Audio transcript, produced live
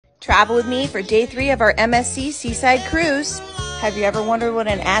Travel with me for day 3 of our MSC Seaside Cruise. Have you ever wondered what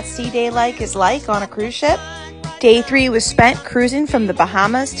an at-sea day is like on a cruise ship? Day 3 was spent cruising from the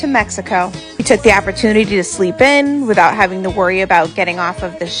Bahamas to Mexico. We took the opportunity to sleep in without having to worry about getting off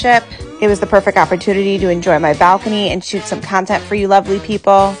of the ship. It was the perfect opportunity to enjoy my balcony and shoot some content for you lovely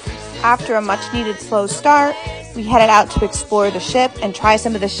people. After a much-needed slow start, we headed out to explore the ship and try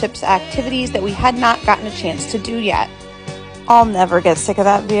some of the ship's activities that we had not gotten a chance to do yet. I'll never get sick of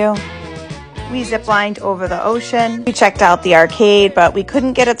that view. We ziplined over the ocean. We checked out the arcade, but we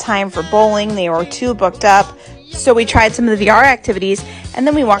couldn't get a time for bowling. They were too booked up. So we tried some of the VR activities, and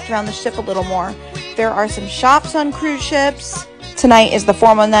then we walked around the ship a little more. There are some shops on cruise ships. Tonight is the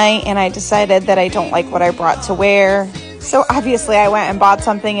formal night, and I decided that I don't like what I brought to wear. So obviously I went and bought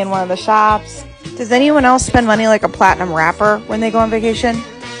something in one of the shops. Does anyone else spend money like a platinum rapper when they go on vacation?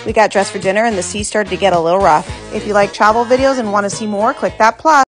 We got dressed for dinner and the sea started to get a little rough. If you like travel videos and want to see more, click that plus.